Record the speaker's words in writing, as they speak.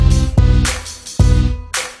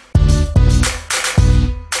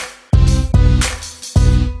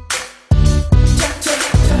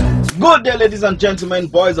Good day, ladies and gentlemen,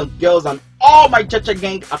 boys and girls, and all my Chacha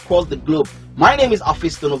gang across the globe. My name is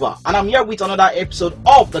Hafiz Tonova, and I'm here with another episode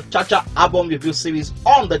of the Chacha album review series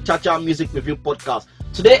on the Chacha Music Review Podcast.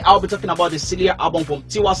 Today, I'll be talking about the Celia album from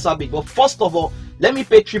Tiwa Savage. But first of all, let me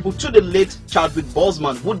pay tribute to the late Chadwick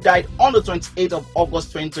Boseman, who died on the 28th of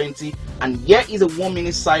August 2020. And here is a 1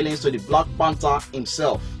 minute silence to the Black Panther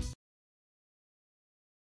himself.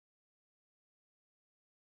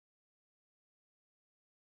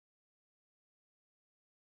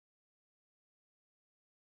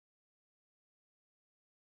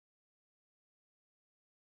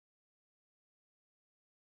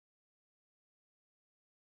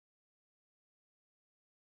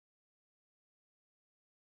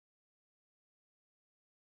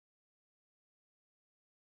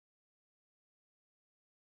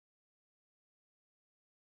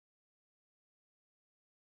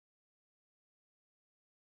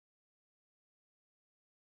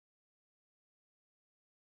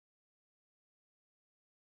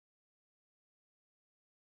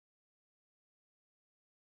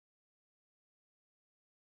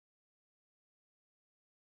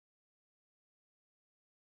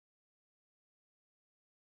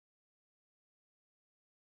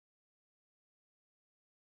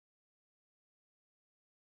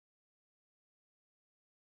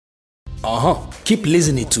 Keep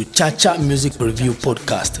listening to Chacha Music Review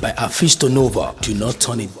Podcast by Hafiz Tonova. Do not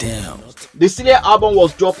turn it down. The Celia album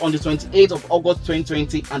was dropped on the 28th of August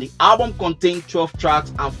 2020, and the album contained 12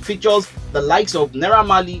 tracks and features the likes of Naira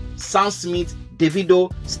Marley, Sam Smith,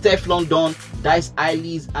 Davido, Stefflon Don, Dice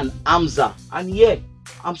Eyelids, and Hamza. And yeah,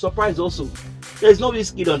 I'm surprised also, there's no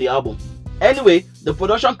Wizkid on the album. Anyway, the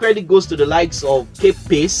production credit goes to the likes of Cape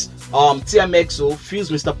Pace, TMXO, Fuse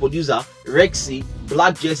Mr. Producer, Rexy,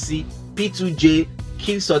 Black Jesse, P2J,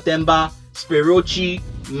 Kill Sotemba, Sperochi,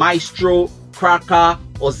 Maestro, Cracker,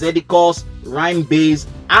 Ozedicos, Rhyme Base,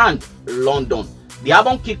 and London. The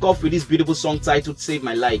album kicked off with this beautiful song titled Save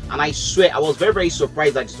My Life, and I swear I was very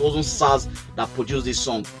surprised that it wasn't SARS that produced this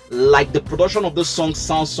song. Like, the production of this song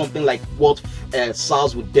sounds something like what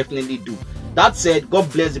SARS would definitely do. That said,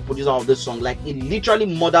 God bless the producer of this song. Like, he literally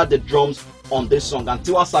murdered the drums on this song, and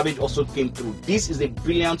Tiwa Savage also came through. This is a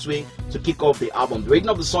brilliant way to kick off the album. The rating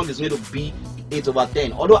of the song is going to be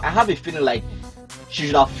 8/10. Although I have a feeling like she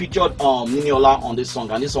should have featured Niniola on this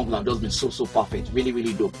song, and this song would have just been so perfect.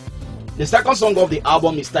 Really dope. The second song of the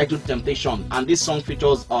album is titled Temptation, and this song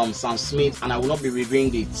features Sam Smith, and I will not be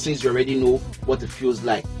reviewing it since you already know what it feels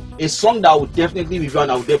like. A song that I would definitely review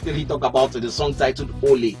and I will definitely talk about is the song titled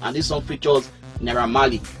Ole, and this song features Naira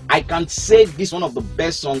Marley. I can say this is one of the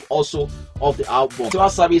best songs also of the album. Tiwa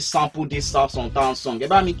Savage sampled this South Town song. Yeah,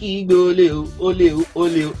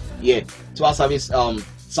 Tiwa Savage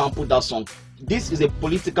sampled that song. This is a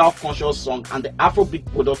political conscious song, and the Afrobeat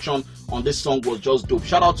production on this song was just dope.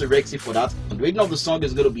 Shout out to Rexy for that. And the rating of the song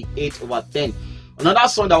is going to be 8/10. Another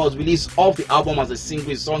song that was released off the album as a single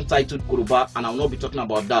is a song titled Kuruba, and I will not be talking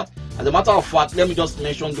about that. As a matter of fact, let me just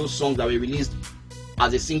mention those songs that were released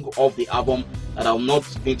as a single of the album that I'm not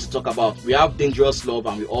going to talk about. We have Dangerous Love,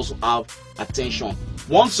 and we also have Attention.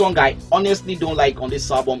 One song I honestly don't like on this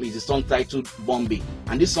album is the song titled Bombay,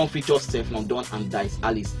 and this song features Stefflon Don and Dice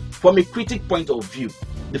Alice. From a critic point of view,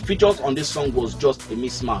 the features on this song was just a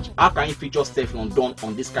mismatch. How can you feature Stefflon Don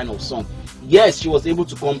on this kind of song? Yes, she was able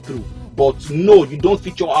to come through, but no, you don't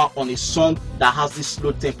feature her on a song that has this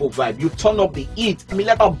slow tempo vibe. You turn up the heat. I mean,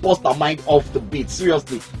 let her bust her mind off the beat.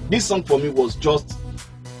 Seriously, this song for me was just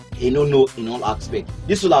a no in all aspects.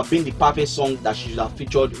 This would have been the perfect song that she should have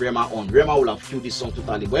featured Rema on. Rema would have killed this song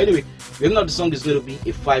totally. But anyway, the name of the song is going to be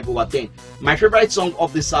a 5/10. My favorite song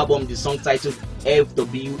of this album is the song titled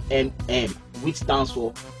FWMM, which stands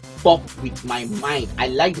for Fuck With My Mind. I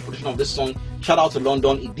like the production of this song. Shout out to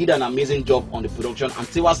London. He did an amazing job on the production, and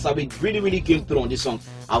Tiwa Savage really came through on this song.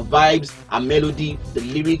 Our vibes, our melody, the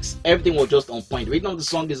lyrics, everything was just on point. The rating of the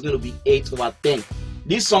song is going to be 8/10.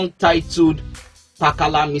 This song titled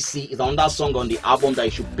Pakala Missy is another song on the album that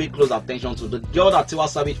you should pay close attention to. The girl that Tiwa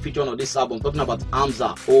Savage featured on this album, talking about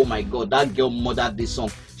Hamza, oh my god, that girl murdered this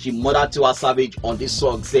song. She murdered Tiwa Savage on this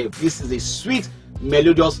song. This is a sweet,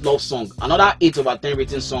 melodious love song. Another 8/10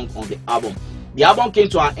 rating song on the album. The album came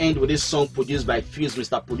to an end with this song produced by Fuse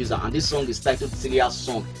Mr. Producer, and this song is titled Celia's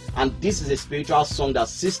Song. And this is a spiritual song that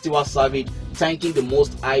sees Tiwa Savage thanking the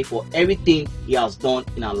Most High for everything he has done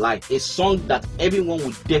in her life. A song that everyone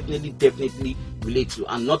would definitely relate to,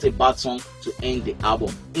 and not a bad song to end the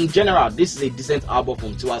album. In general, this is a decent album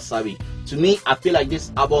from Tiwa Savage. To me, I feel like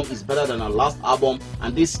this album is better than her last album,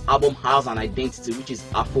 and this album has an identity which is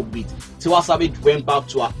Afrobeat. Tiwa Savage went back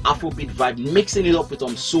to her Afrobeat vibe, mixing it up with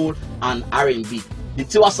some soul and R&B. The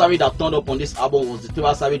Tiwa Savage that turned up on this album was the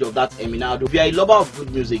Tiwa Savage of that Eminado. If you are a lover of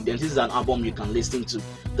good music, then this is an album you can listen to.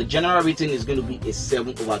 The general rating is going to be a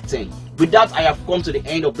 7/10. With that, I have come to the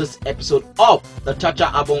end of this episode of the Chacha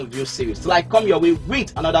Album Review series. Till I come your way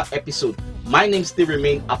with another episode, my name still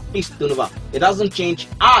remains Afeez Tonova. It doesn't change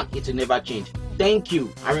and it will never change. Thank you,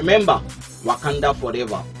 and remember, Wakanda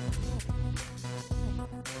forever.